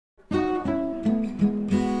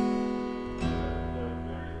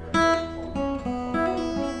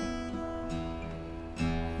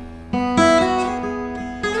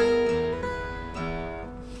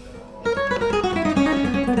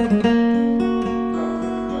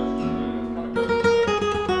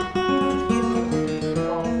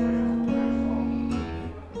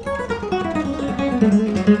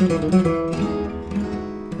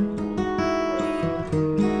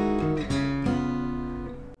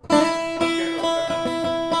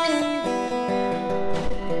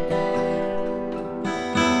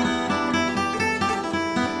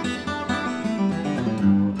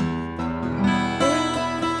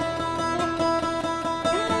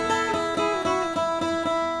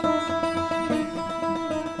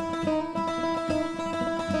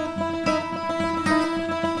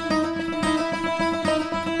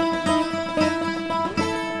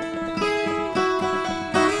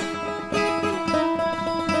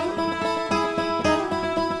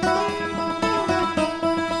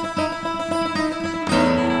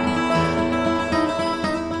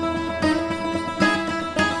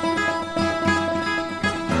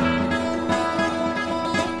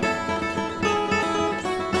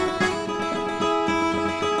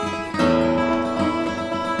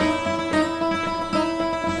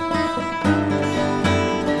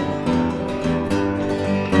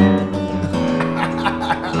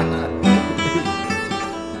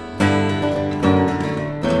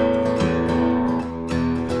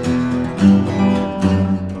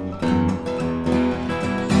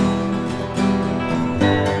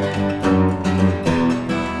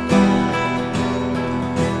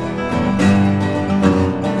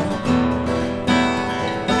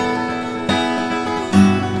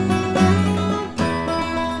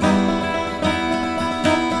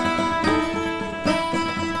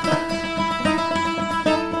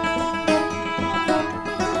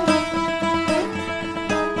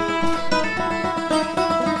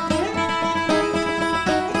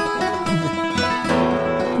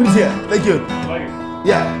Please here. Thank you.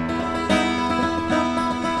 Yeah.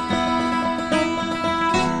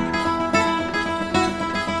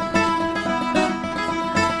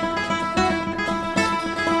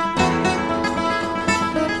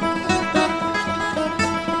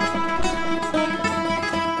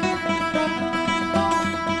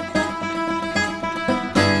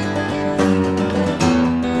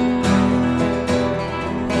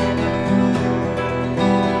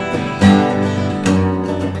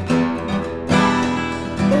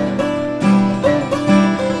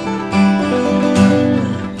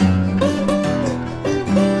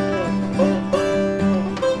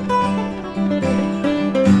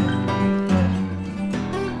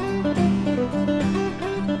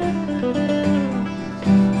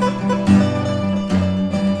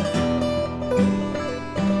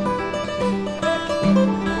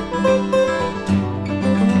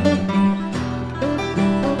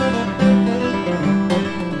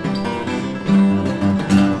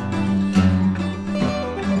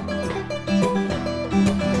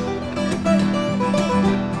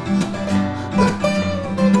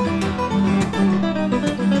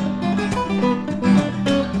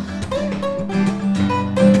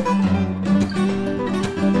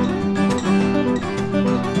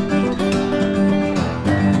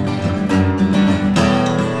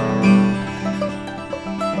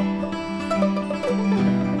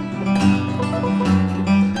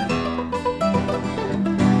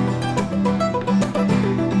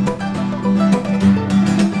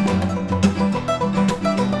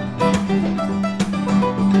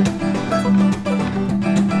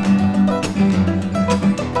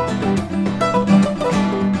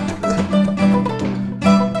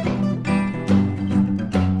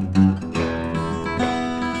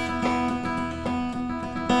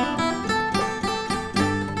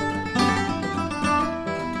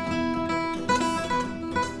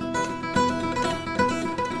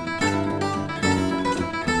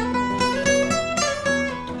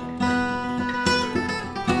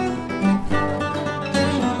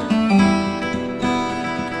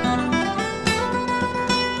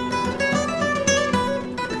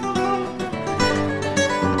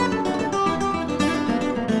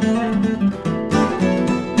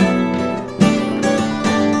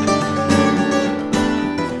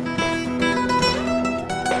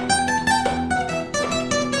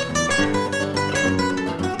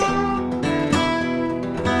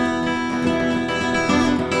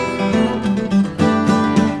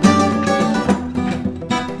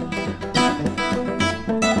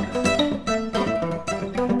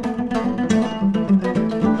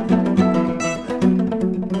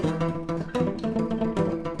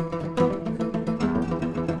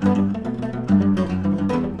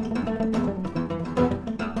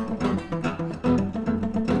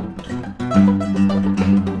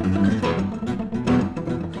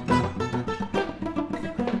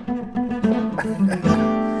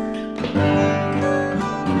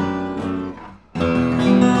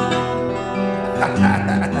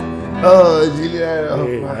 Oh, Giuliano.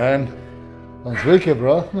 Hey, man. That's wicked,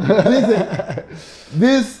 bro. Listen,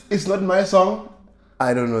 this is not my song.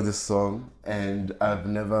 I don't know this song, and I've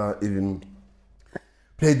never even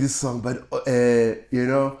played this song. But you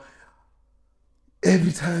know,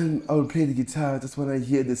 every time I will play the guitar, that's when I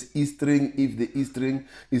hear this E string. If the E string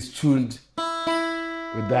is tuned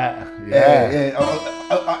with that, yeah.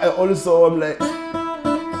 I also I'm like,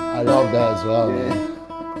 I love that as well. Yeah. Man.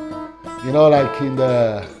 You know, like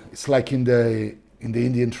it's like in the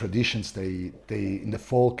Indian traditions, they in the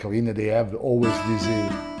folk arena they have always this.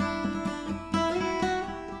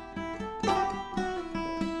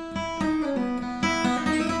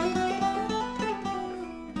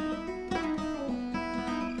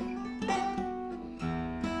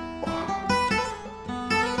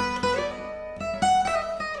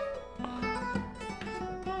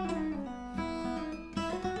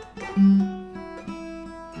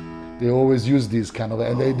 They always use these kind of,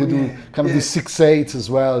 and they do kind of these 6/8 as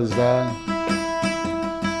well. Is that?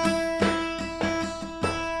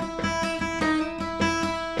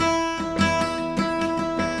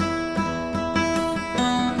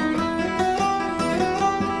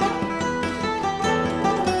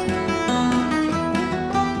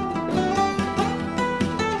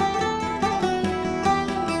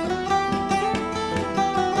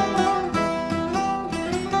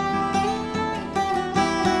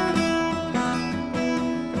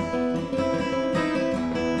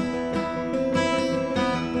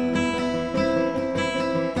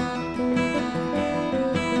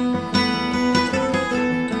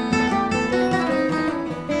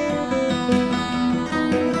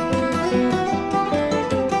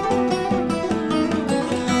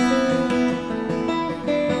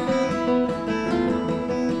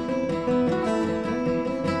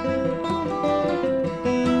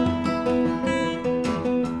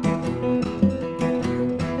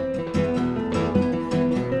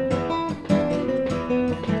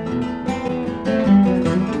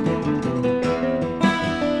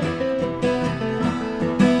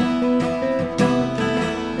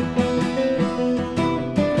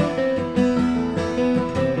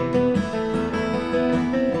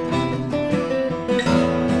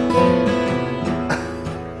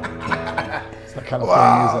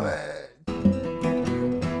 song, isn't it?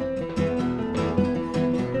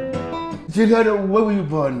 Giuliano, where were you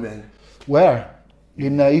born, man? Where?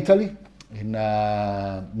 In Italy, in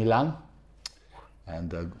Milan,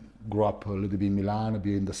 and grew up a little bit in Milan, a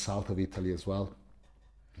bit in the south of Italy as well.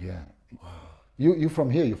 Yeah. Wow. You from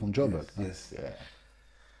here? You from Joburg? Yes. Yeah.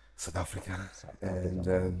 South Africa.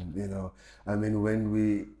 And you know, I mean, when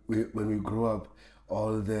we grew up,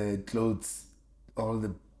 all the clothes, all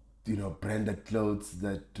the branded clothes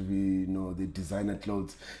that we know, the designer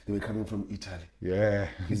clothes, they were coming from Italy. Yeah.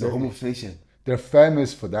 It's the home of fashion. They're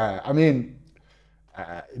famous for that. I mean,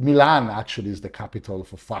 Milan actually is the capital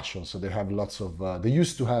for fashion, so they have lots of. They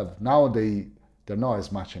used to have. Now they're not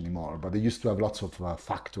as much anymore, but they used to have lots of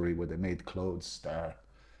factory where they made clothes there,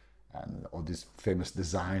 and all these famous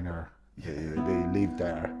designer. They live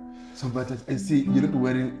there. So, but I see you're not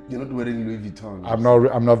wearing Louis Vuitton.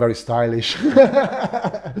 I'm not very stylish.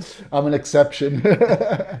 I'm an exception.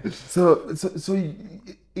 so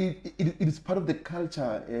it is part of the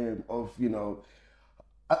culture of, you know.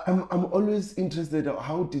 I'm always interested in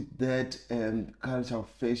how did that culture of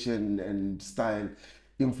fashion and style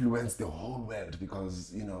influence the whole world,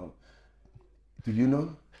 because, you know, do you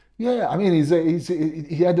know? Yeah, I mean,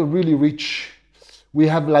 he had a really rich. We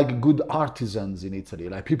have like good artisans in Italy.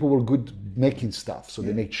 Like people were good making stuff. So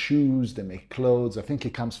they make shoes, they make clothes. I think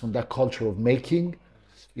it comes from that culture of making.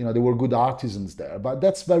 You know, there were good artisans there. But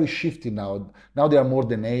that's very shifting now. Now there are more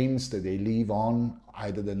the names that they live on,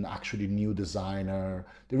 either than actually new designer.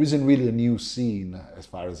 There isn't really a new scene as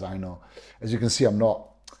far as I know. As you can see, I'm not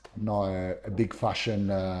a big fashion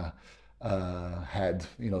head.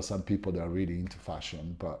 You know, some people that are really into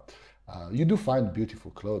fashion, but you do find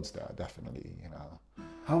beautiful clothes there, definitely, you know.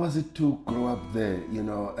 How was it to grow up there, you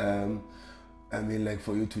know? I mean, like,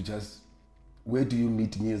 for you to just, where do you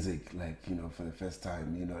meet music, like, you know, for the first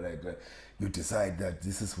time, you know, like you decide that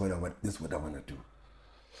this is what I want to do?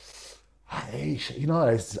 You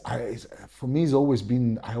know, for me, it's always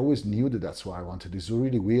been, I always knew that that's what I wanted. It's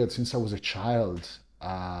really weird. Since I was a child,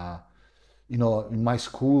 you know, in my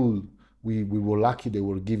school, we were lucky. They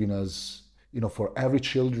were giving us, you know, for every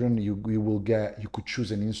children, you could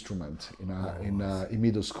choose an instrument in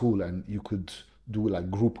middle school, and you could do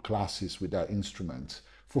like group classes with that instrument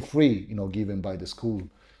for free, you know, given by the school.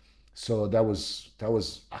 So that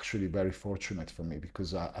was actually very fortunate for me,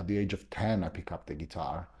 because at the age of 10, I picked up the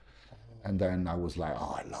guitar, and then I was like,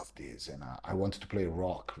 oh, I love this, and I wanted to play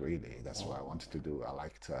rock. Really, that's what I wanted to do. I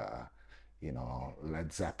liked. You know,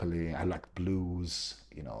 Led Zeppelin, I liked blues,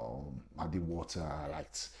 you know, Muddy Water, I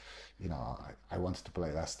liked, you know, I wanted to play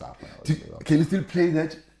that stuff. When I was Can you still play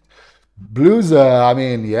that? Blues, I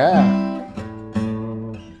mean, yeah.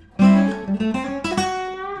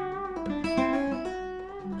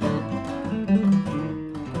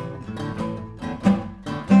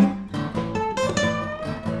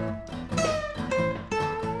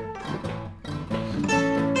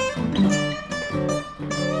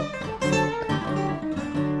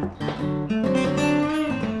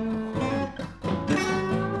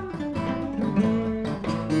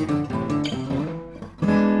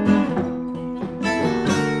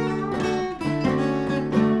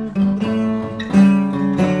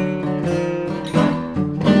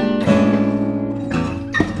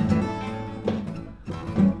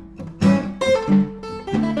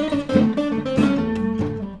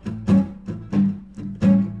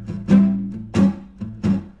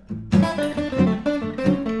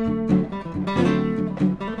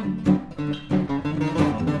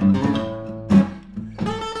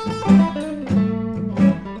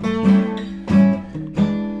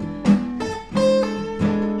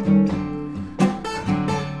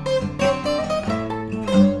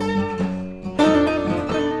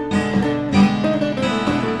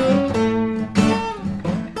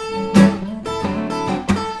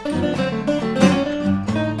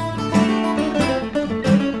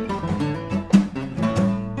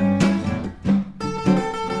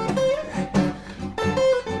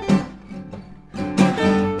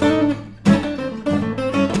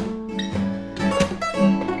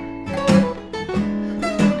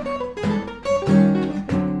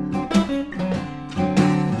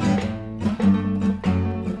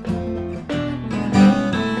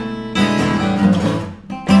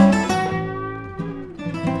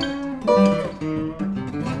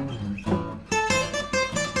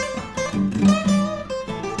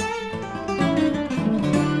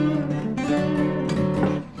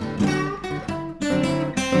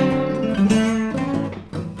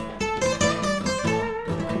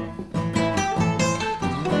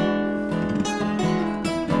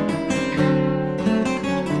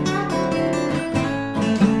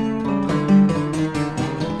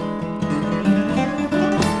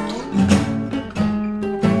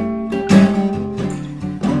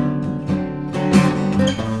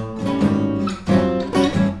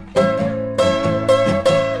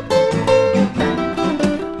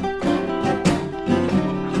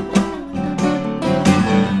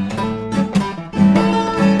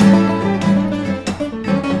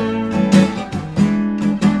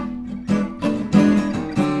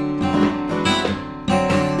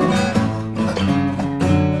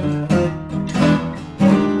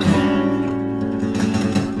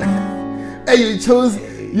 Hey, you chose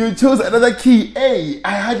another key A.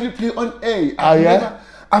 I hardly play on A.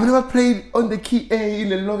 I've never played on the key A in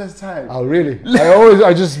the longest time. Oh really?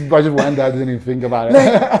 I just went there, I didn't even think about it.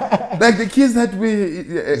 Like the keys that we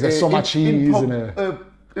there's so much E, isn't it?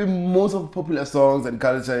 In most of popular songs and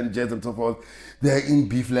culture and jazz and so forth, they're in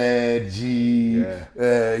B flat, G,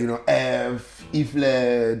 F, E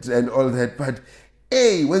flat, and all that. But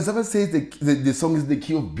A, when someone says the song is the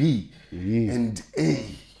key of B and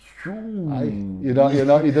A, it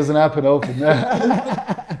doesn't happen often.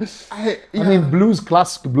 I mean,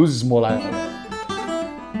 classical blues is more like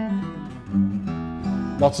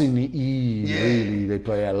lots in the E. Really, they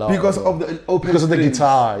play a lot because of the open because of the strings.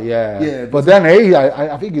 guitar. Yeah. But then A,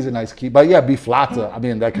 I think is a nice key. But yeah, B flat. I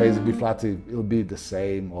mean, in that case, B flat it'll be the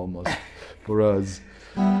same almost for us.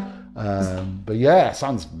 But yeah,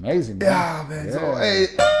 sounds amazing. Man. Yeah, man. Yeah. So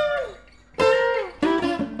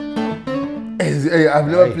I've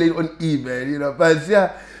never played on E, man. But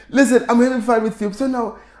yeah, listen, I'm having fun with you. So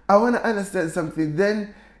now I want to understand something.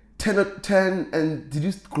 Then 10, and did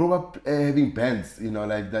you grow up having bands,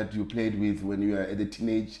 like that you played with when you were at the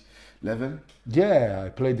teenage level? Yeah, I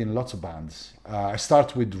played in lots of bands. I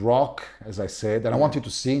started with rock, as I said, and I wanted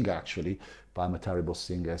to sing actually, but I'm a terrible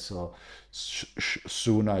singer, so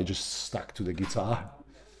soon I just stuck to the guitar.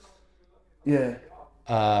 Yeah.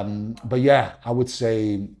 But yeah, I would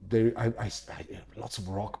say I lots of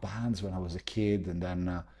rock bands when I was a kid, and then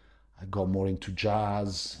I got more into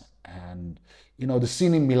jazz. And the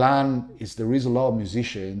scene in Milan there is a lot of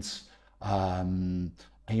musicians, and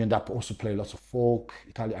you end up also playing lots of folk.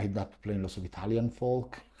 I end up playing lots of Italian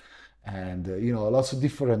folk, and lots of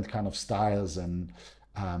different kind of styles. And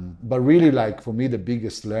but really, like for me, the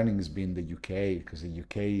biggest learning has been the UK, because the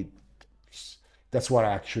UK, that's where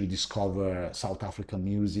I actually discover South African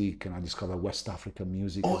music, and I discover West African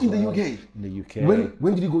music. Oh, in the UK. In the UK.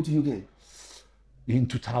 When did you go to UK? In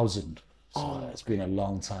 2000. So it's been a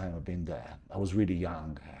long time I've been there. I was really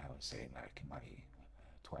young. I was saying like I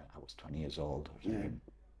was 20 years old.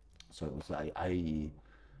 So it was like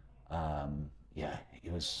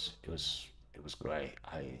it was great.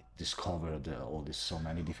 I discovered all this so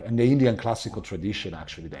many different, and the Indian classical tradition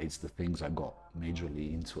actually. That's the things I got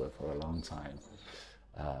majorly into it for a long time.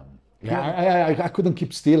 I couldn't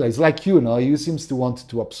keep still. It's like you seems to want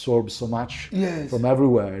to absorb so much from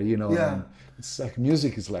everywhere. Yeah. It's like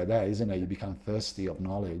music is like that, isn't it? You become thirsty of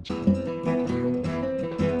knowledge.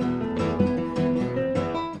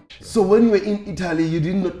 So when you were in Italy, you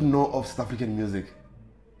did not know of South African music?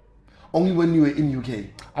 Only when you were in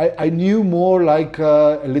UK? I knew more like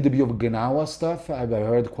a little bit of Gnawa stuff. I've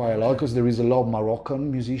heard quite a lot because there is a lot of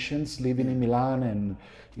Moroccan musicians living in Milan, and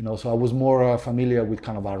so I was more familiar with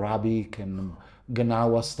kind of Arabic and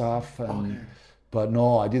Gnawa stuff. But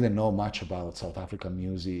no, I didn't know much about South African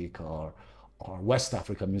music or West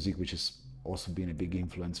African music, which has also been a big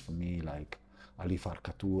influence for me, like Ali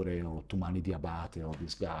Farkature or Tumani Diabate, all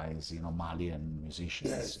these guys, Malian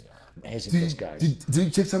musicians. Yes. Amazing, those guys. Did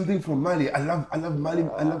you check something from Mali? I love Mali.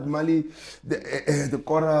 I love Mali. The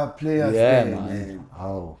kora players. Yeah, man.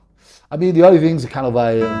 Oh, I mean, the other things are kind of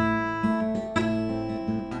like.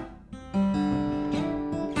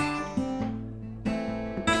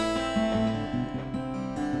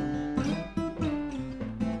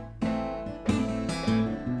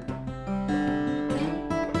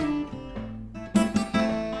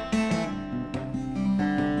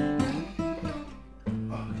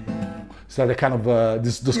 So the kind of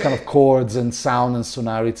those kind of chords and sound and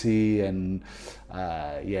sonority and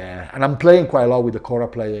and I'm playing quite a lot with the kora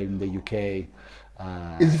player in the UK.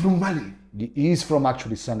 Is he from Mali? He's from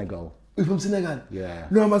actually Senegal. He's from Senegal? Yeah.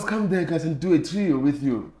 No, I must come there, guys, and do a trio with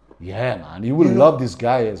you. Yeah, man. You will love this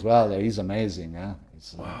guy as well. He's amazing. Yeah.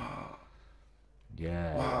 Wow.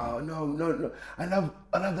 Yeah. Wow. No. I love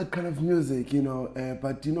that kind of music,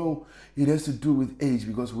 but it has to do with age,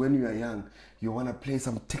 because when you are young, you want to play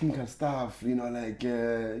some technical stuff,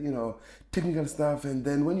 technical stuff, and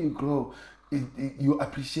then when you grow, you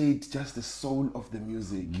appreciate just the soul of the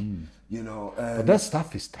music, But that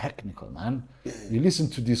stuff is technical, man. Yeah. You listen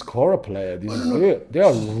to this kora player, they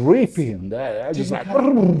are ripping. They're just like,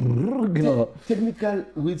 technical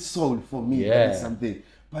with soul for me. Yeah. That is something.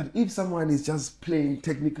 But if someone is just playing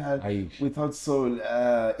technical without soul,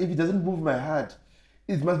 if it doesn't move my heart,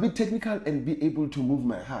 it must be technical and be able to move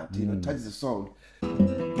my heart, touch the soul.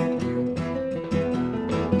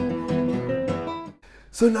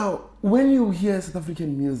 So now, when you hear South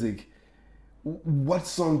African music, what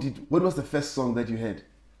was the first song that you heard?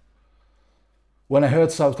 When I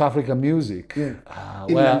heard South African music? In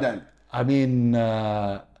London? I mean,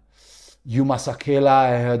 Yuma Sakela,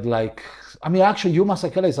 I heard like I mean, actually, Yuma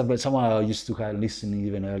Sakala is someone I used to kind of listen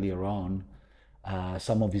even earlier on.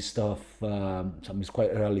 Some of his stuff, some of his quite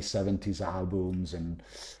early 70s albums,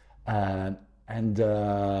 uh, and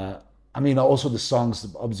I mean, also the songs,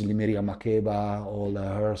 obviously Miriam Makeba, all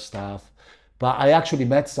her stuff. But I actually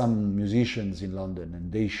met some musicians in London,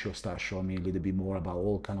 and they start showing me a little bit more about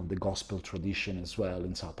all kind of the gospel tradition as well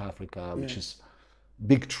in South Africa, which is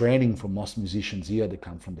big training for most musicians here. They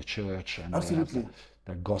come from the church and Absolutely. they have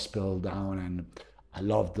the gospel down, and I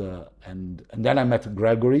loved and then I met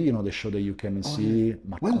Gregory, you know, the show that you came and see,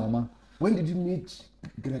 Makoma. When did you meet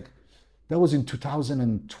Greg? That was in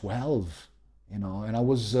 2012, you know, and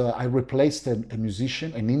I replaced a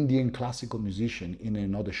musician, an Indian classical musician, in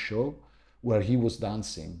another show where he was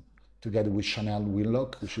dancing together with Chanel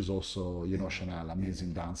Willock, which is also, you know, Chanel,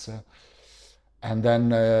 amazing dancer. And then,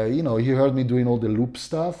 you know, he heard me doing all the loop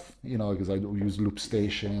stuff, you know, because I use loop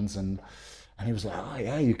stations, and he was like, oh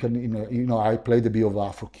yeah, you can, I played a bit of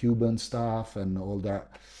Afro-Cuban stuff and all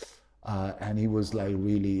that. And he was like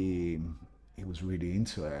really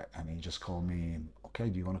into it. And he just called me, okay,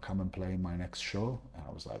 do you want to come and play my next show? And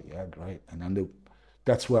I was like, yeah, great. And then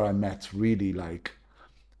that's where I met really like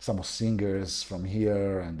some of singers from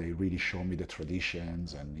here, and they really showed me the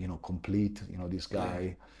traditions and, you know, Complete, you know, this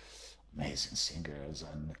guy, amazing singers,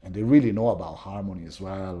 and they really know about harmony as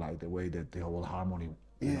well, like the way that the whole harmony,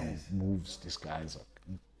 you know, moves. These guys are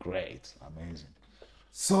great, amazing.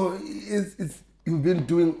 So you've been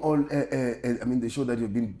doing all, I mean, the show that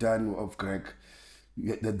you've been done of Greg,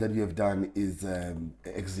 that you have done is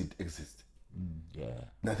Exist. Yeah.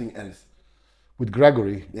 Nothing else. With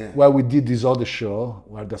Gregory, Yeah. well, we did this other show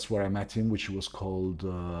where that's where I met him, which was called,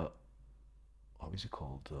 what was it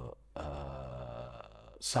called?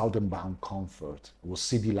 Southern Bound Comfort. It was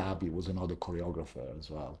Sidi Labi, was another choreographer as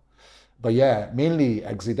well. But yeah, mainly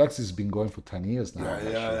Exit has been going for 10 years now.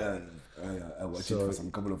 Yeah. I watched it for some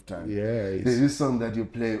couple of times. Yeah. There's this song that you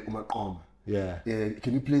play, Umakom. Yeah. Yeah.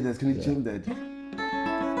 Can you play that? Can you change that?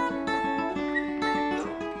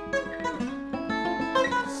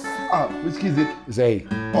 Which key is it? It's A.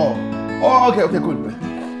 Okay, cool.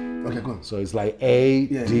 Okay, cool. So it's like A,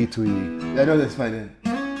 D to E. Yeah, no, that's fine then.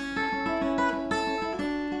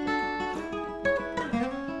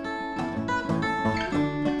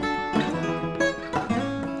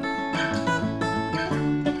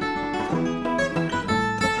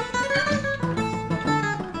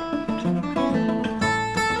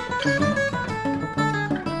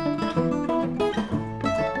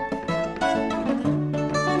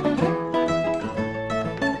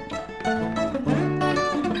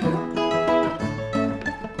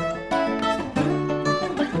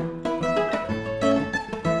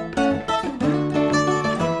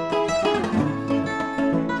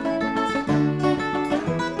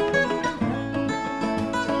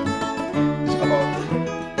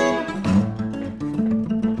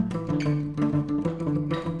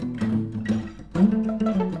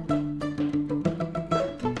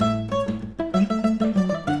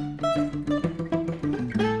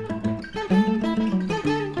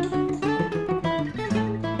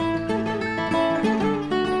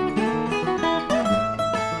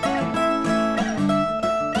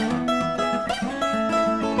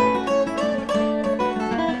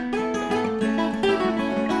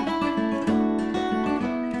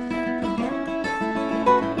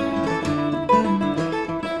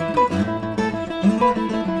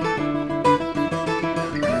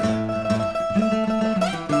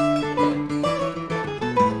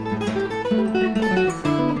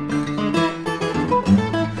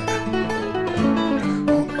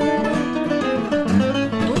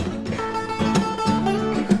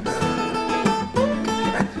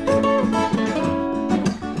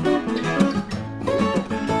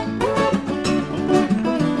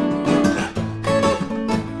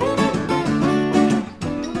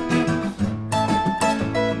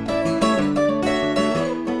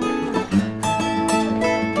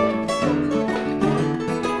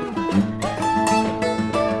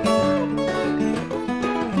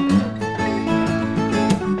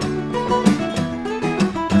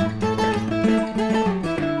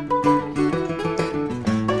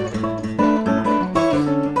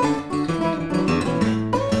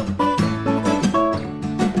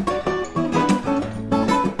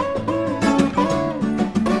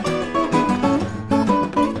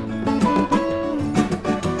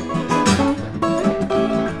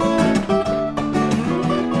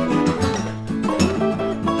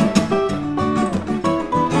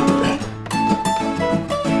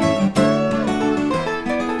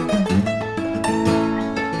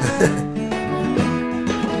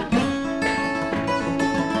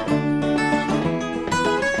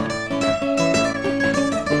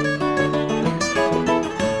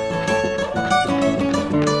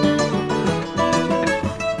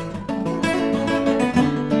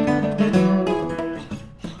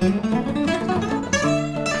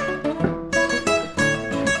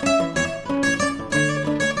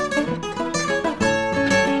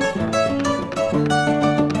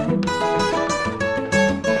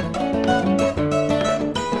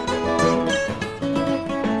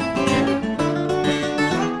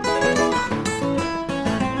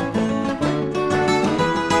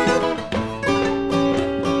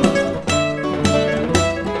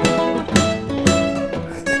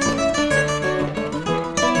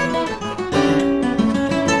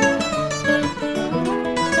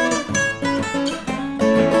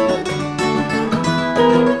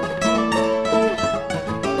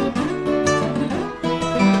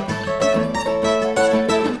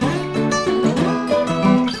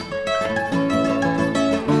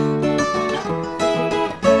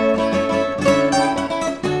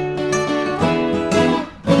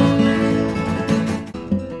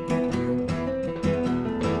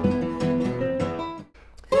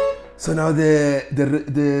 So now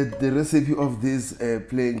the recipe of this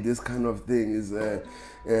playing this kind of thing is a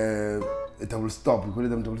double stop. We call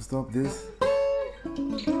it a double stop. This.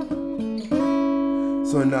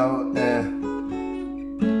 So now,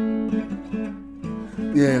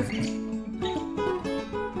 yeah.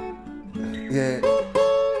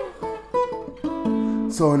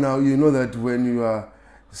 So now you know that when you are,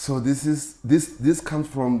 so this comes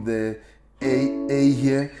from the A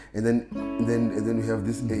here, and then we have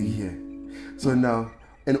this A here. So now,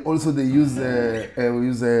 and also they use we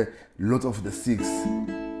use a lot of the 6.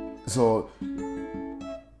 So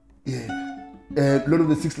yeah, a lot of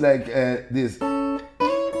the 6 like this.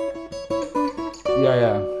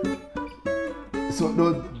 Yeah. So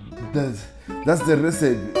no, that's the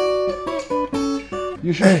recipe.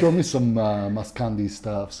 You should show me some Maskandi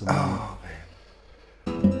stuff. Some, Oh,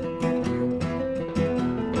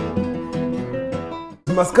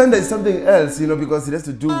 Maskanda is something else, you know, because it has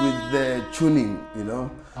to do with the tuning, you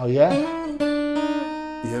know. Oh yeah?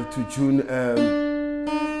 You have to tune.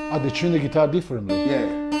 They tune the guitar differently. Yeah.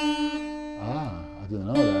 I didn't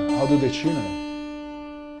know that. How do they tune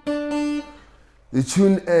it? They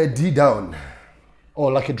tune D down. Oh,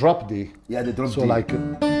 like a drop D. Yeah, they drop so D. like.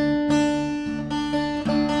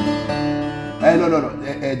 No,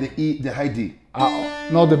 the E, the high D.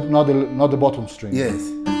 Not the bottom string.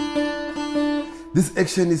 Yes. This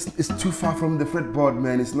action is too far from the fretboard,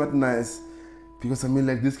 man. It's not nice. Because I mean,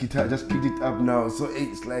 like this guitar, I just picked it up now, so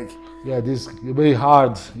it's like. Yeah, this very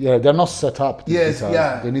hard. Yeah, they're not set up. Yes, guitars.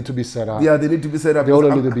 yeah. They need to be set up. Yeah, they need to be set up. They're all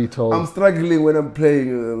a little bit old. I'm struggling when I'm playing.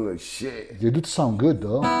 I'm like, shit. They do sound good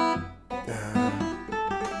though.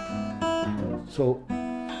 So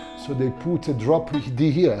they put a drop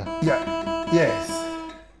D here. Yeah. Yes.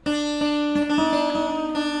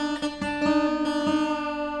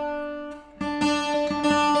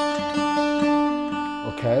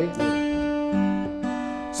 Okay.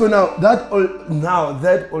 So now that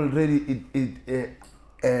already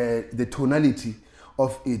the tonality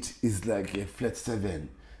of it is like a flat 7.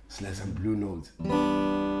 It's like some blue notes. You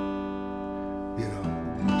know,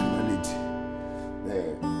 the tonality.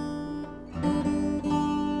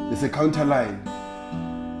 There's a counter line.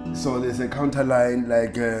 So there's a counter line,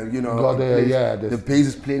 like you know, the bass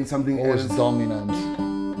is playing something always else. Dominant.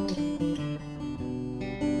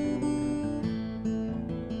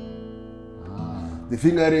 The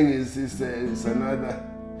fingering is another.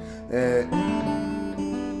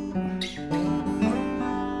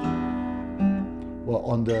 Well,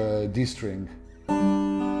 on the D string.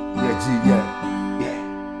 Yeah, G, yeah.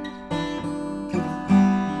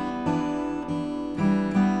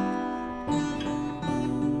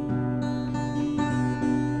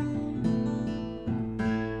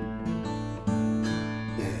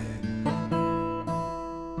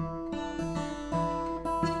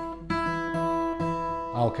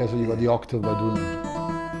 Okay, so you got the octave by doing it.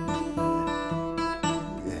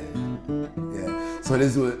 Yeah. So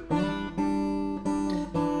let's do it.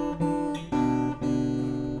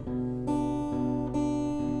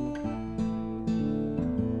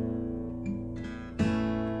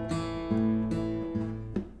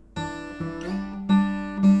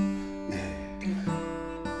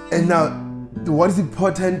 And now, what is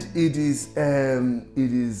important? It is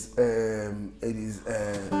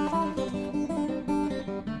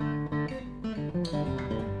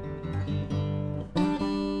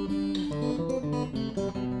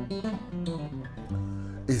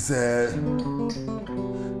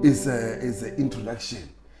It's an introduction.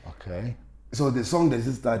 Okay. So the song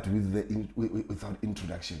doesn't start with without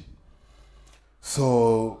introduction.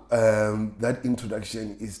 So that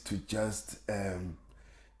introduction is to just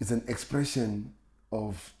it's an expression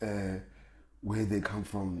of where they come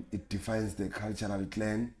from. It defines the cultural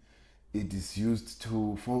clan. It is used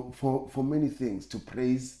for many things, to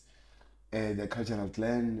praise the cultural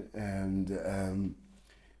clan, and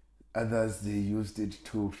others they used it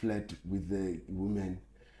to flirt with the women.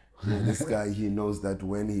 You know, this guy, he knows that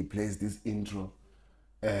when he plays this intro,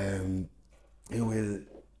 he will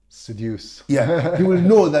seduce. Yeah, he will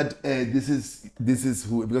know that this is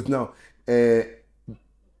who, because now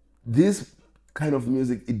this kind of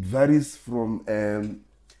music, it varies from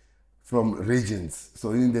regions.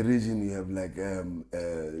 So in the region you have like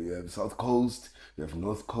you have South Coast, you have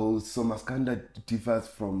North Coast. So Maskanda differs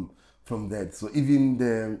from that. So even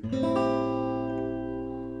the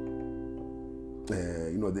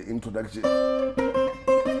you know, the introduction.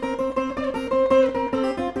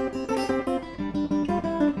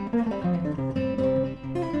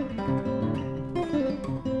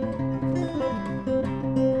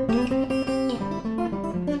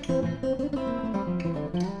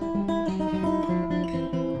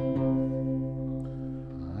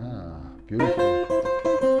 Beautiful.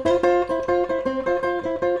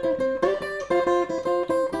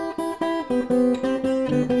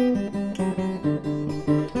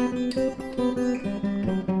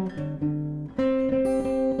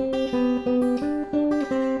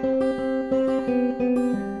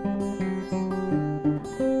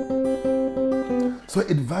 So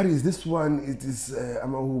it varies. This one, it is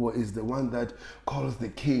Amahuwa is the one that calls the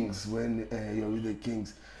kings when you're with the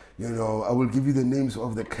kings. You know, I will give you the names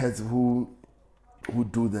of the cats who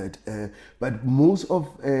do that. But most of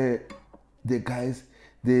the guys,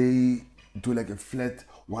 they do like a flat,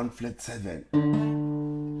 1 flat 7.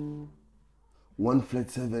 1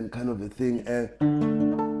 flat 7 kind of a thing.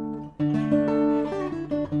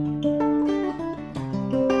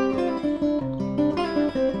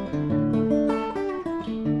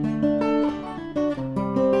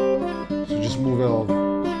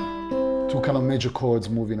 Major chords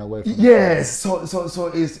moving away from yes, so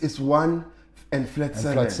it's 1 and flat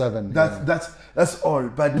 7. Flat 7. That's all.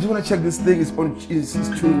 But I just want to check this thing is on is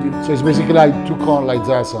tuned in. So it's basically like 2 chords like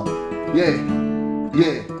that. So. Yeah.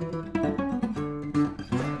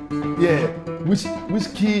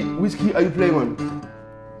 Which key are you playing on?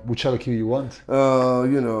 Whichever key you want.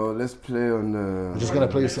 You know, let's play on. I'm just gonna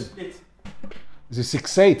play some. Is it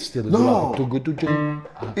 6/8 still? No. Too good.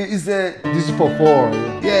 This is for 4.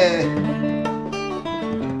 Yeah.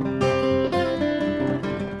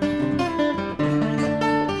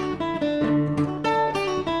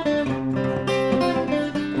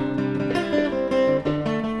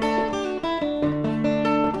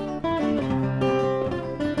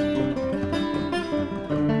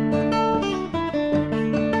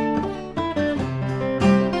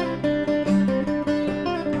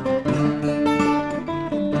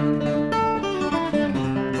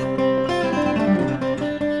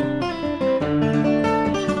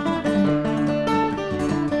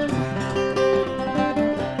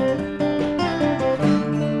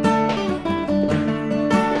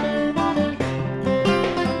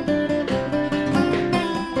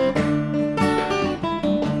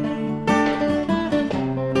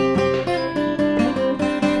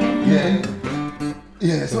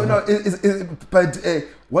 So no, but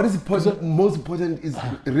what is most important is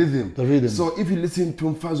rhythm. The rhythm. So if you listen to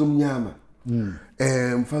Mfazo Mnyama,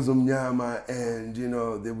 Mfazo Mnyama, and you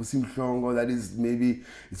know the Busim Hlongo, that is maybe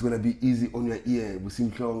it's gonna be easy on your ear,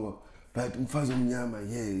 Busim Hlongo. But Mfazo Mnyama,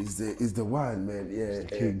 is the one,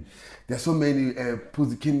 man. There's so many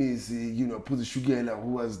Puzi Kimis, you know, Puzi Shugela,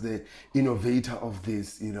 who was the innovator of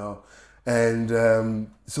this, you know, and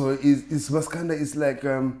so it's Maskanda is like.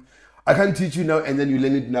 I can't teach you now and then you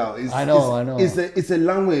learn it now. I know. It's a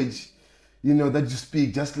language, you know, that you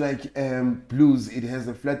speak. Just like blues, it has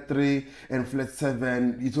a flat 3 and flat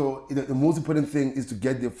 7. So the most important thing is to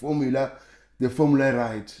get the formula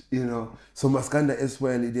right, you know. So Maskanda as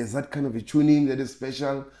well, it has that kind of a tuning that is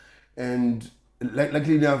special, and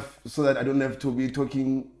luckily enough, so that I don't have to be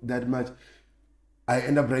talking that much, I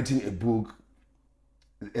end up writing a book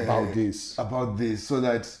about this, so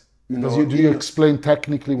that. You know, do you explain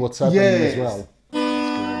technically what's happening as well?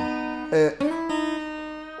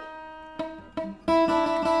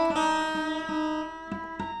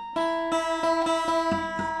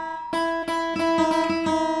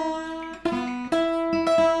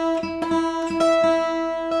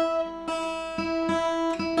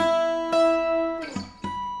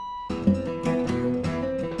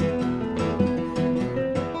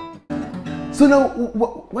 So now,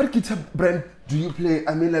 what guitar brand do you play?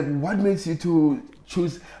 I mean, like, what makes you to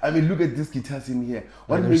choose? I mean, look at these guitars in here.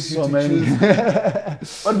 What makes you to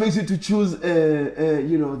choose? What makes you to choose?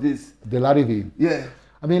 You know, this. The Larivi. Yeah.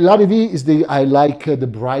 I mean, Larivi is I like the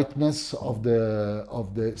brightness of the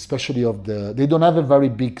especially of the. They don't have a very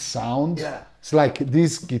big sound. Yeah. It's like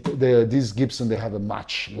these Gibson. They have a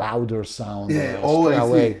much louder sound. Yeah.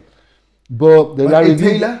 Always. But the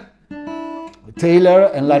Larivi. Taylor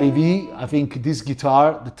and Larivi, I think this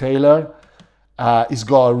guitar, the Taylor, it's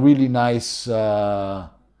got a really nice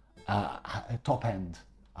top end.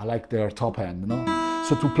 I like their top end, you know?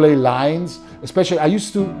 So to play lines, especially I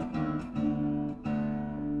used to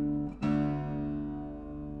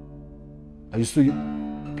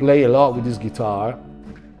play a lot with this guitar,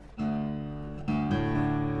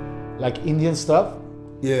 like Indian stuff.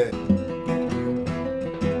 Yeah.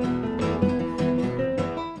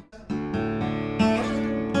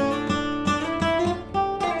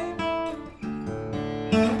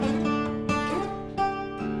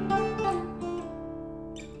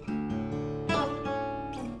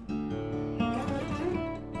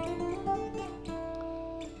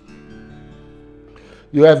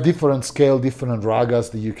 you have different scale, different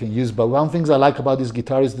ragas that you can use. But one thing I like about this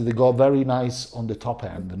guitar is that they go very nice on the top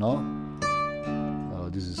end, no? Oh,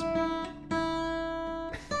 this is.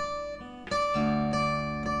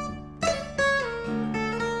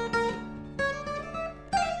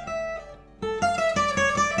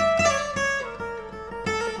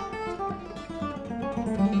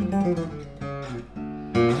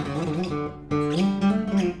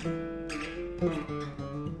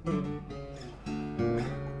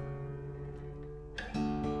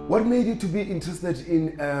 What made you to be interested in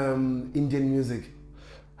Indian music?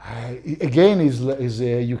 Again, is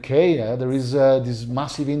UK. There is this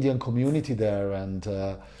massive Indian community there, and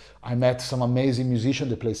I met some amazing musicians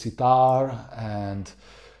that play sitar, and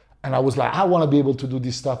I was like, I want to be able to do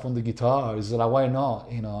this stuff on the guitar. Is like, why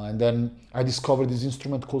not, you know? And then I discovered this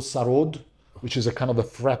instrument called sarod, which is a kind of a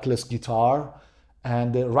fretless guitar,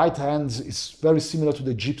 and the right hand is very similar to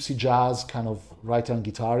the gypsy jazz kind of right hand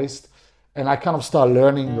guitarist. And I kind of start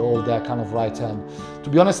learning all that kind of right hand. To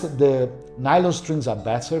be honest, the nylon strings are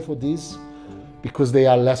better for this because they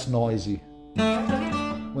are less noisy.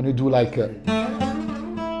 When you do like,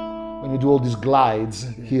 when you do all these glides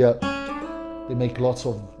here, they make lots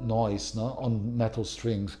of noise, no, on metal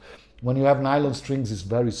strings. When you have nylon strings, it's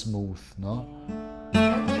very smooth, no.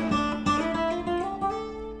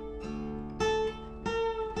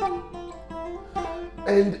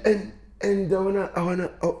 And I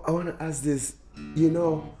wanna ask this, you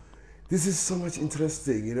know, this is so much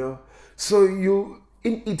interesting, you know. So you,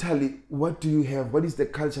 in Italy, what do you have? What is the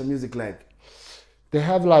culture music like? They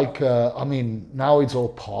have like, I mean, now it's all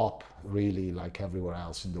pop, really, like everywhere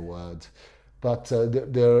else in the world. But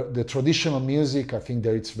the traditional music, I think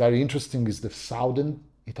that it's very interesting, is the southern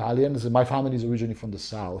Italians. My family is originally from the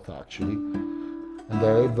south, actually. And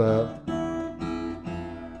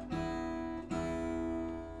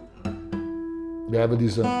they have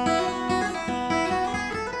this.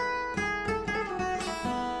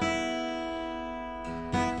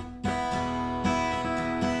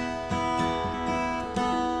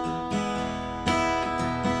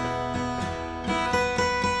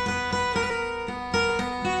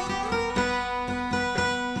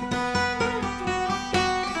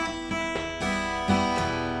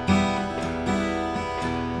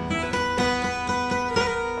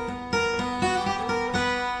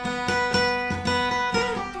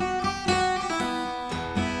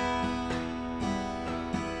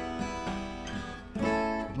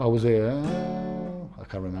 I was a, I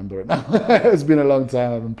can't remember it now. It's been a long time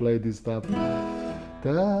I haven't played this stuff. And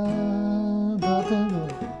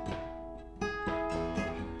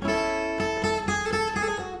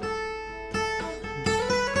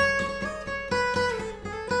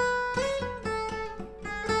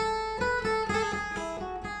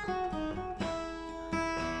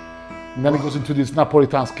then it goes into this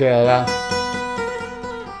Napolitan scale.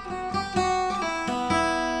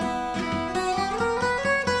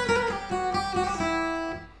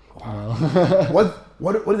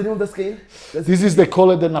 What is the name of the scale? They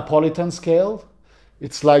call it the Napolitan scale.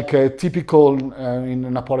 It's like a typical in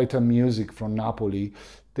Napolitan music from Napoli.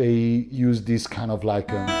 They use this kind of like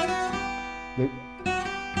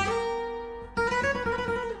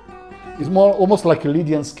it's more almost like a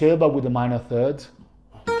Lydian scale, but with a minor third.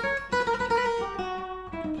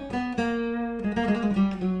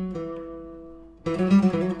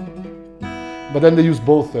 But then they use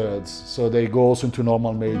both thirds, so they go also into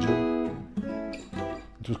normal major.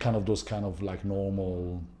 To kind of those kind of like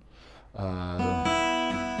normal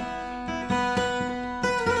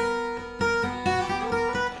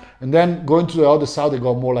and then going to the other side, they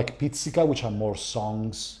go more like pizzica, which are more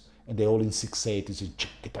songs, and they're all in 6/8.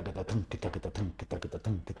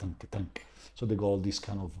 So they go all these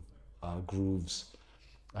kind of grooves.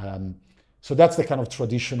 So that's the kind of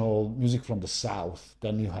traditional music from the south.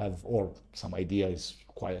 Then you have, or some idea is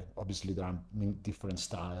quite obviously there are different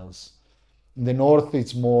styles. In the north,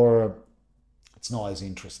 it's more, it's not as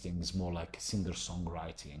interesting. It's more like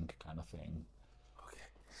singer-songwriting kind of thing.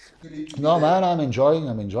 Okay. No, man, I'm enjoying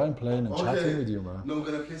playing and chatting with you, man. No, we're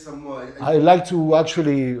gonna play some more. I'd like to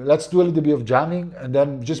actually, let's do a little bit of jamming, and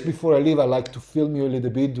then just before I leave, I'd like to film you a little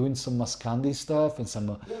bit doing some Maskandi stuff and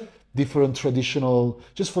some different traditional,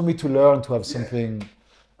 just for me to learn, to have something.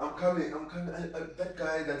 I'm coming. That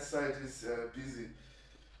guy that side is busy.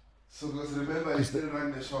 So because remember, I still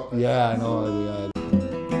run the shop. Yeah, I know.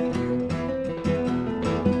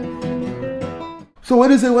 So when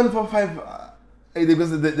you say 145,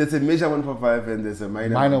 because there's a major 145 and there's a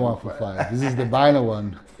minor 145. This is the minor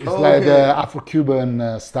one. It's like the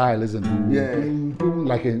Afro-Cuban style, isn't it? Yeah. Boom, boom,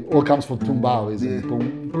 like it all comes from tumbao, isn't it?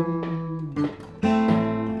 Boom, boom.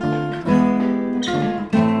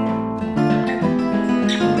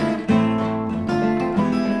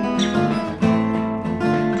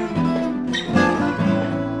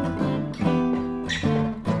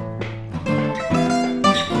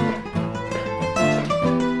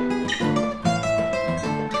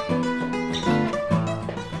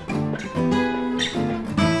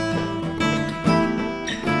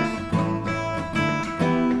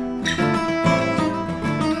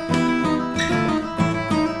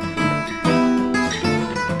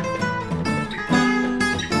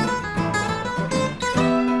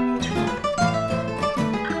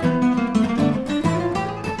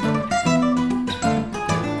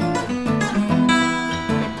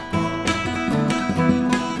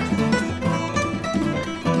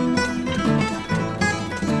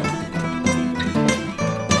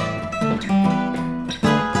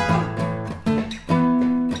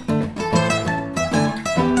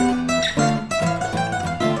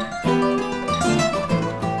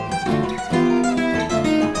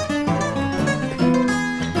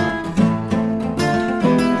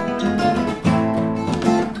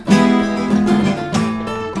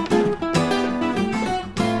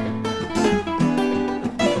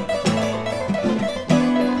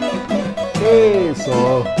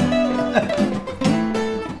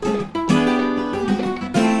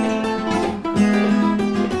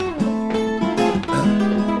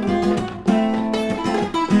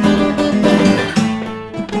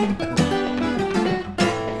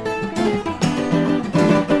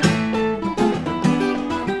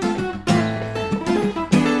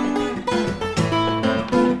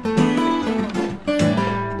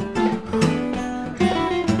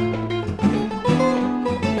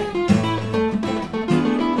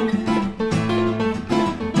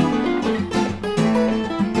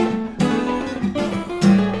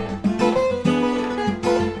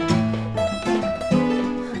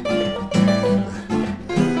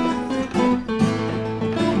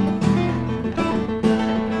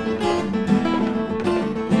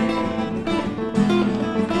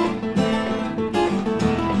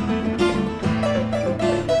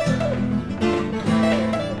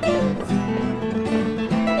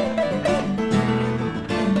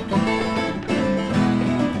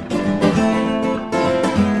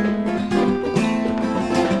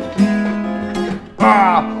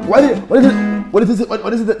 What is it? What is it?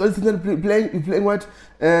 What is it? What is it playing? You playing what?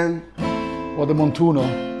 Or the montuno.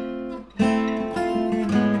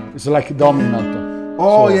 It's like dominant.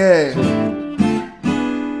 Oh So- yeah. so-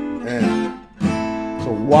 Yeah.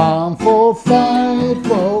 So 1 4 5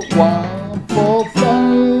 4 1 4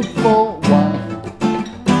 5 4 1.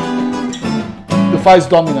 The 5 is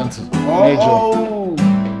dominant, major. Oh.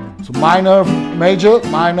 So minor, major,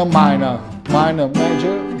 minor, minor, minor,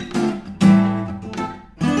 major.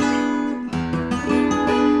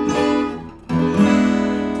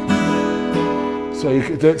 So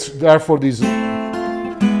that's therefore these.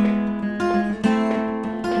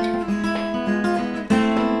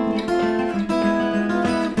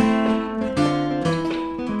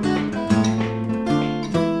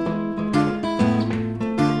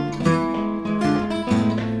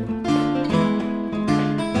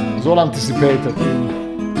 It's all anticipated. Okay.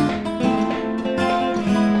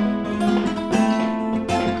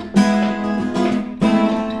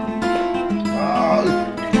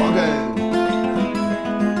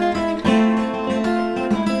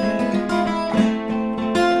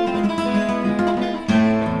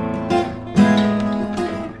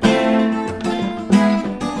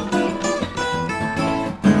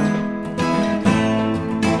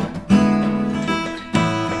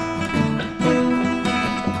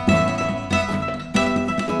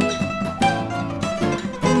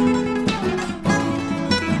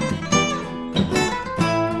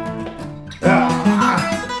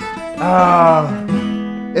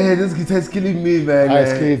 Hey, this guitar is killing me, man.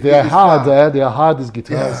 They are It's hard, fun. they are hard, these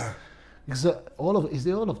guitars. Yeah. Because all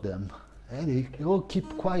of them? They all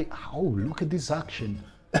keep quite. Oh, look at this action.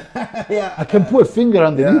 Yeah. I can put a finger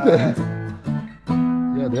underneath Yeah. it.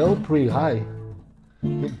 Yeah, they're all pretty high.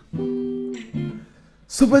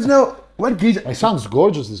 So, but now, what gauge? It sounds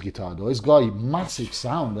gorgeous, this guitar, though. It's got a massive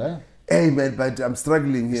sound, eh? Hey, man, but I'm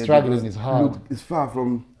struggling here. Struggling because is hard. Look, it's far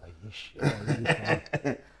from.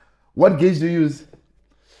 What gauge do you use?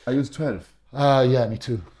 I use 12. Yeah, me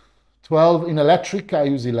too. 12 in electric, I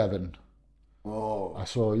use 11. Oh.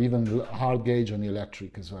 So even hard gauge on the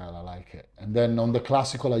electric as well, I like it. And then on the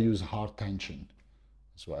classical, I use hard tension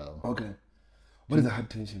as well. Okay. What is the hard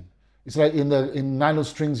tension? It's like in nylon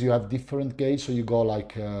strings, you have different gauge. So you go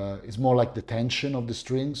like, it's more like the tension of the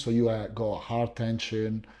string. So you go hard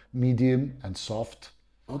tension, medium, and soft.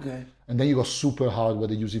 Okay. And then you go super hard, where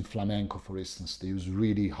they're using flamenco, for instance. They use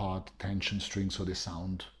really hard tension strings, so they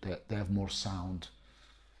have more sound.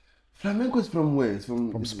 Flamenco is from where? It's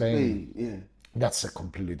from Spain. Yeah. That's a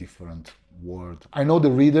completely different word. I know the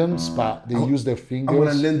rhythms, but they use their I want to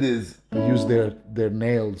fingers. learn this. They use their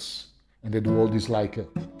nails, and they do all this like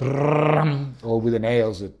all with the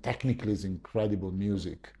nails. Technically, it's incredible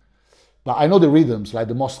music. But I know the rhythms. Like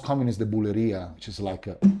the most common is the bulleria, which is like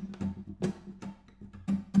a.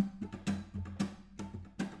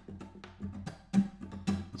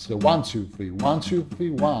 So 1 2 3 1 2 3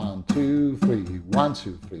 1 2 3 1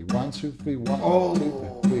 2 3 1 2 3 1 Oh.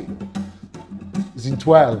 2 3. It's in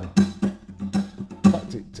 12.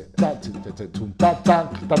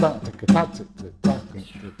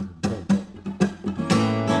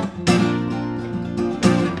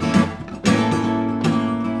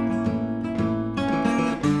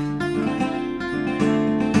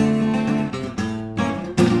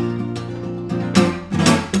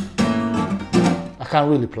 I can't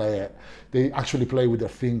really play it. They actually play with their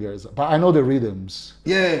fingers, but I know the rhythms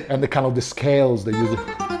Yeah. and the kind of the scales they use.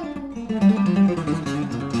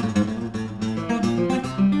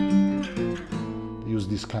 They use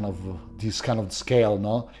this kind of scale,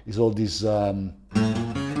 no? It's all this.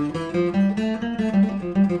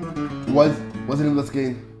 What's the name of this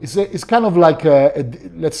game? It's kind of like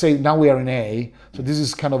let's say now we are in A, so this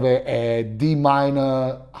is kind of a D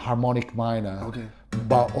minor harmonic minor, Okay.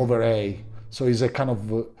 but over A. So it's a kind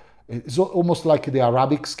of it's almost like the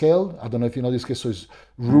Arabic scale. I don't know if you know this scale. So it's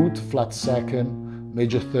root, flat second,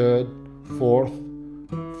 major third, fourth,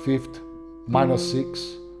 fifth, minor 6,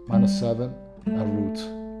 minor 7, and root.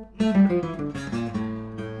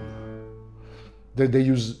 They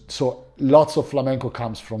use, so lots of flamenco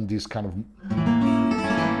comes from this kind of.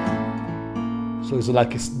 So it's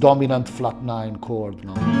like a dominant flat 9 chord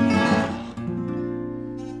now.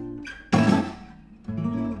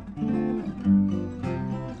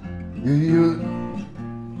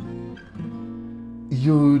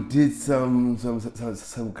 You did some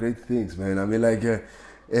great things, man. I mean, like,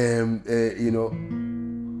 you know.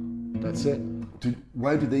 That's it.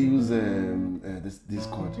 Why do they use this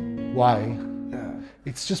chord? Why? Yeah.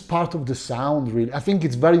 It's just part of the sound, really. I think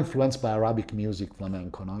it's very influenced by Arabic music,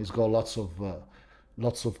 flamenco. No, it's got lots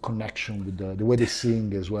lots of connection with the way they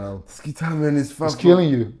sing as well. This guitar, man, is fun. It's killing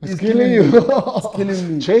you. It's killing you. It's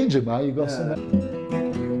killing me. Change it, man. You got some.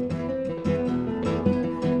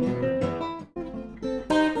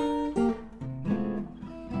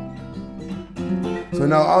 So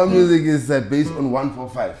now our music is based on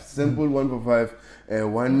 1/4/5, simple 1/4/5,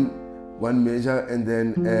 one measure, and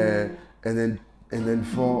then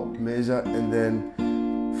 4 measure, and then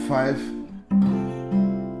 5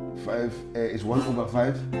 is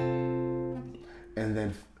 1/5, and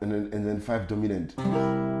then 5 dominant.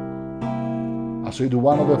 So you do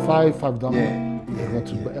 1/5, 5 dominant,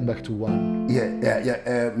 yeah, and back to 1.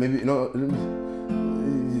 Yeah. Maybe no.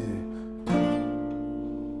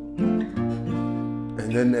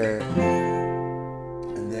 And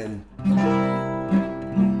then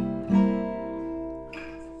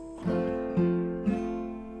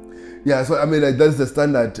yeah, so I mean, like, that's the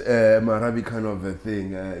standard Marabi kind of a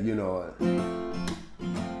thing, you know.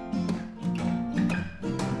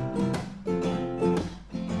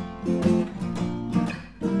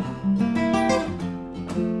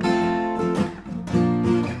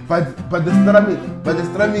 But the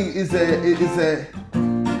strumming is a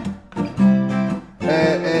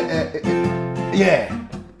yeah.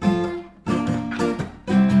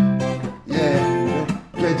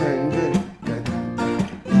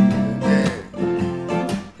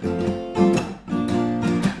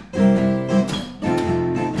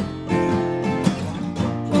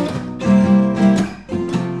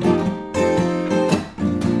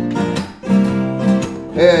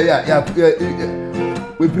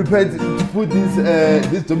 Yeah. We prepared to put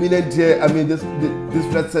this dominant here. I mean this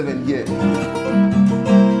flat 7 here.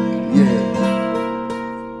 Yeah.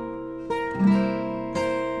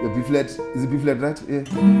 The B flat is it B flat, right?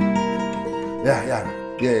 Yeah.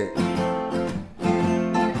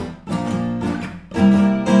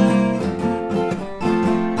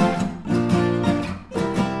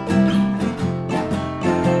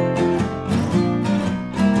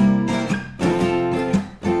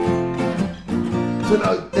 So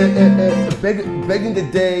now, back in the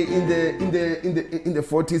day, in the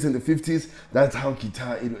 40s and the 50s, that's how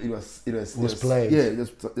guitar it was played. Yeah, it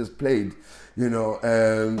was played, you know.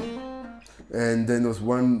 And then there was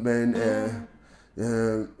one man.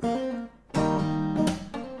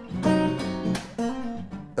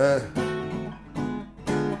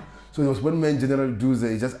 So there was one man, General Duze.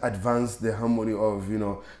 He just advanced the harmony of, you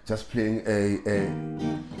know, just playing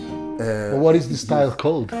Well, what is the style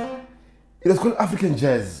called? It was called African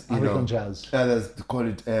jazz. African jazz. Others call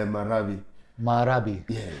it Marabi. Marabi.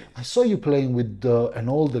 Yeah. I saw you playing with an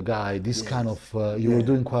older guy. This kind of you were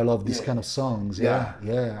doing quite a lot of these kind of songs. Yeah.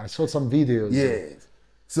 I saw some videos. Yeah.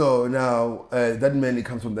 So now that mainly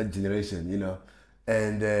comes from that generation, you know,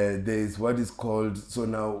 and there's what is called. So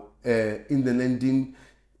now in the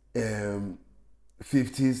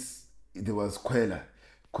 1950s there was Kwela.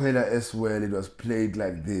 Kwela as well, it was played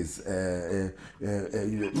like this.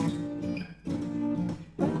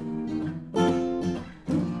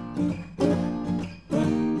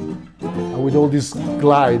 With all these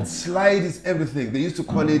glides. Slide is everything. They used to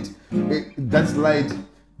call it that slide.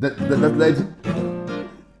 That slide.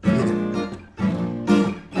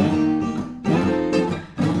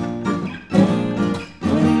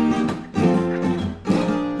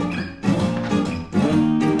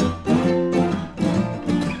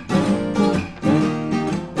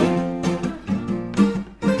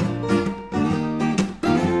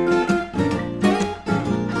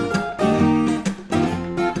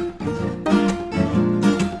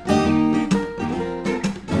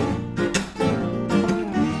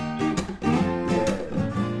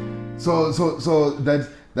 So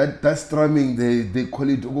that strumming they call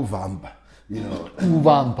it uvamba, you know.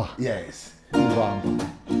 Uvamba. Yes. Uvamba.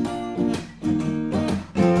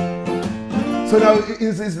 So now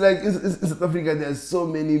it's like in South Africa there's so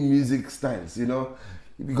many music styles, you know,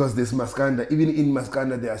 because there's Maskanda. Even in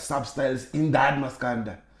Maskanda there are sub-styles in that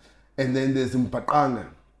Maskanda, and then there's Mpaqanga.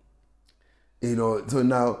 You know, so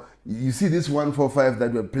now you see this 1/4/5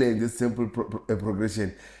 that we're playing, this simple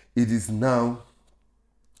progression. It is now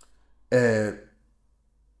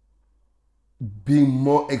being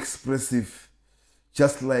more expressive,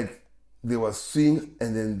 just like there was swing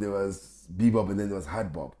and then there was bebop and then there was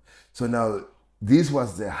hard bop. So now this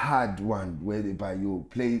was the hard one whereby you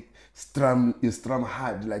strum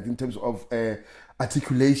hard, like in terms of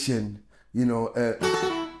articulation, you know.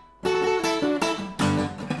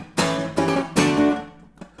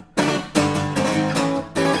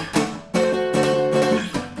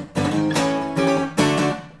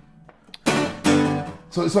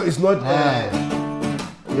 So it's not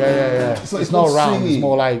Yeah. So it's not round. swinging. It's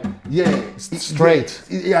more like straight.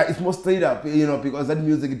 Yeah, it's more straight up, you know, because that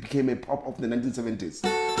music it became a pop of the 1970s.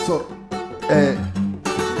 So, yeah.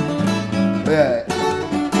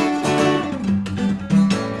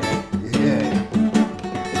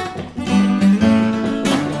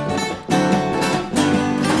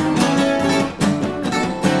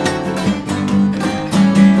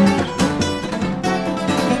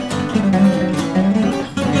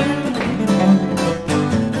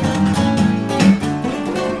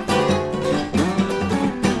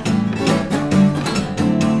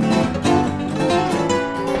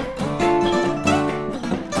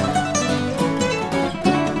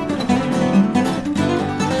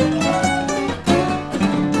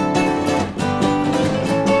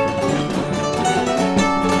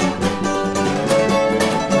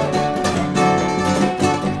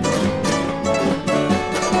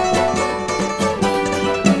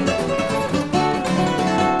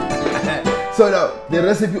 So now the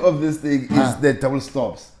recipe of this thing is the double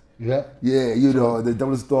stops. Yeah. Yeah, you know, the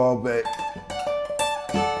double stop. Or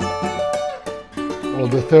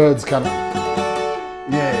the thirds kind of.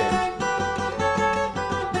 Yeah.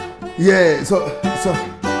 Yeah. So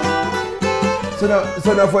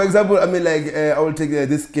now, for example, I mean, like I will take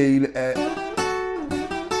this scale.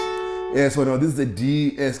 Yeah. So now this is the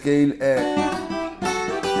D scale.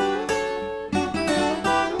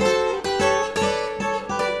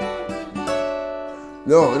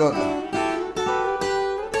 No.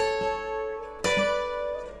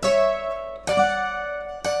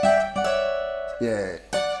 Yeah.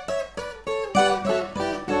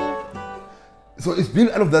 So it's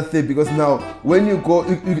built out of that thing because now when you go,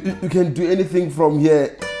 you can do anything from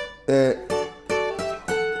here.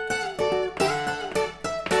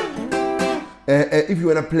 If you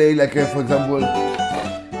wanna play, like for example.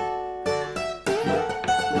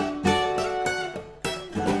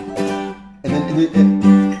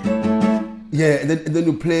 Yeah, and then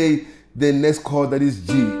you play the next chord that is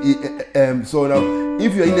G. So now,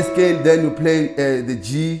 if you're in the scale, then you play the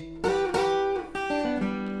G,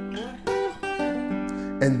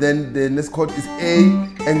 and then the next chord is A,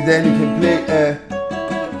 and then you can play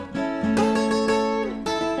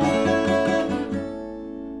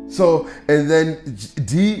so, and then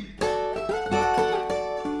D,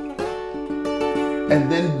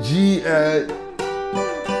 and then G.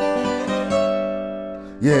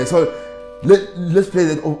 Yeah, so let's play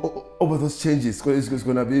that over those changes because it's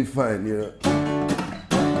gonna be fine, you know.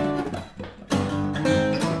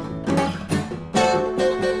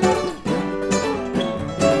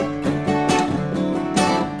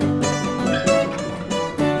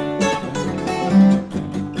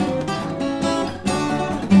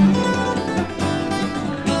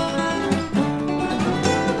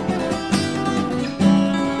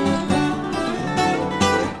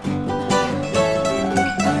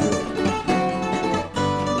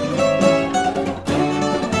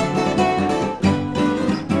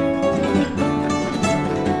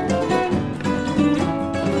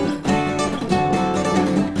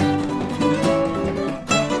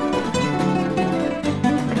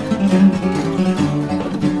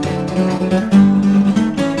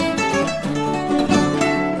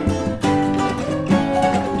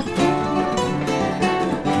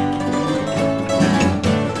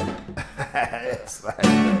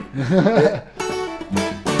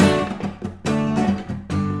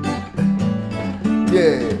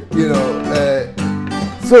 Yeah, you know.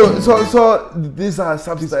 So these are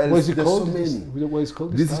substyles. What is it There's called? so many. What is it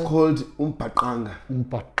called? This is called umpaqanga.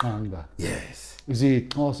 Umpaqanga. Yes. Is it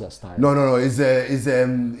Xhosa style? No. It's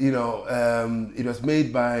you know, it was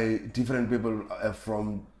made by different people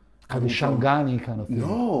from. The Shangani kind of thing.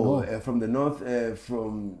 No, from the north,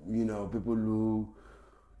 from, you know, people who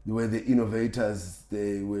were the innovators.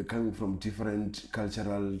 They were coming from different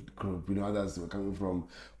cultural group. You know, others were coming from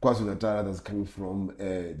KwaZulu-Natal, others coming from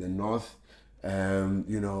the north.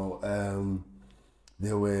 You know,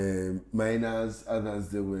 there were miners, others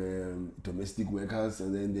they were domestic workers,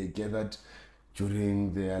 and then they gathered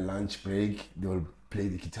during their lunch break. They will play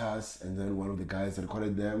the guitars, and then one of the guys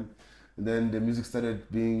recorded them. And then the music started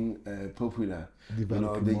being popular. You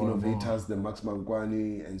know, the innovators, the Max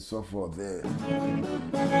Mangwani, and so forth.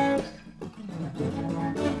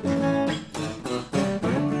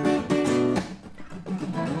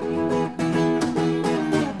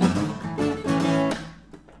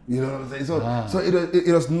 You know what I'm saying? So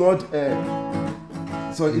it was not.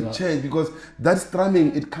 So it changed because that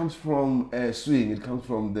strumming, it comes from swing. It comes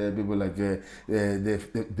from the people like the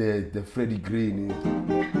Freddie Green.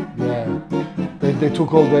 Yeah, they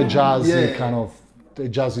took all the jazzy kind of the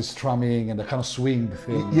jazzy strumming and the kind of swing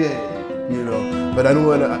thing. Yeah. you know. But I don't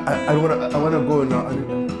wanna. I don't wanna. I wanna go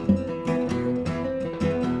now.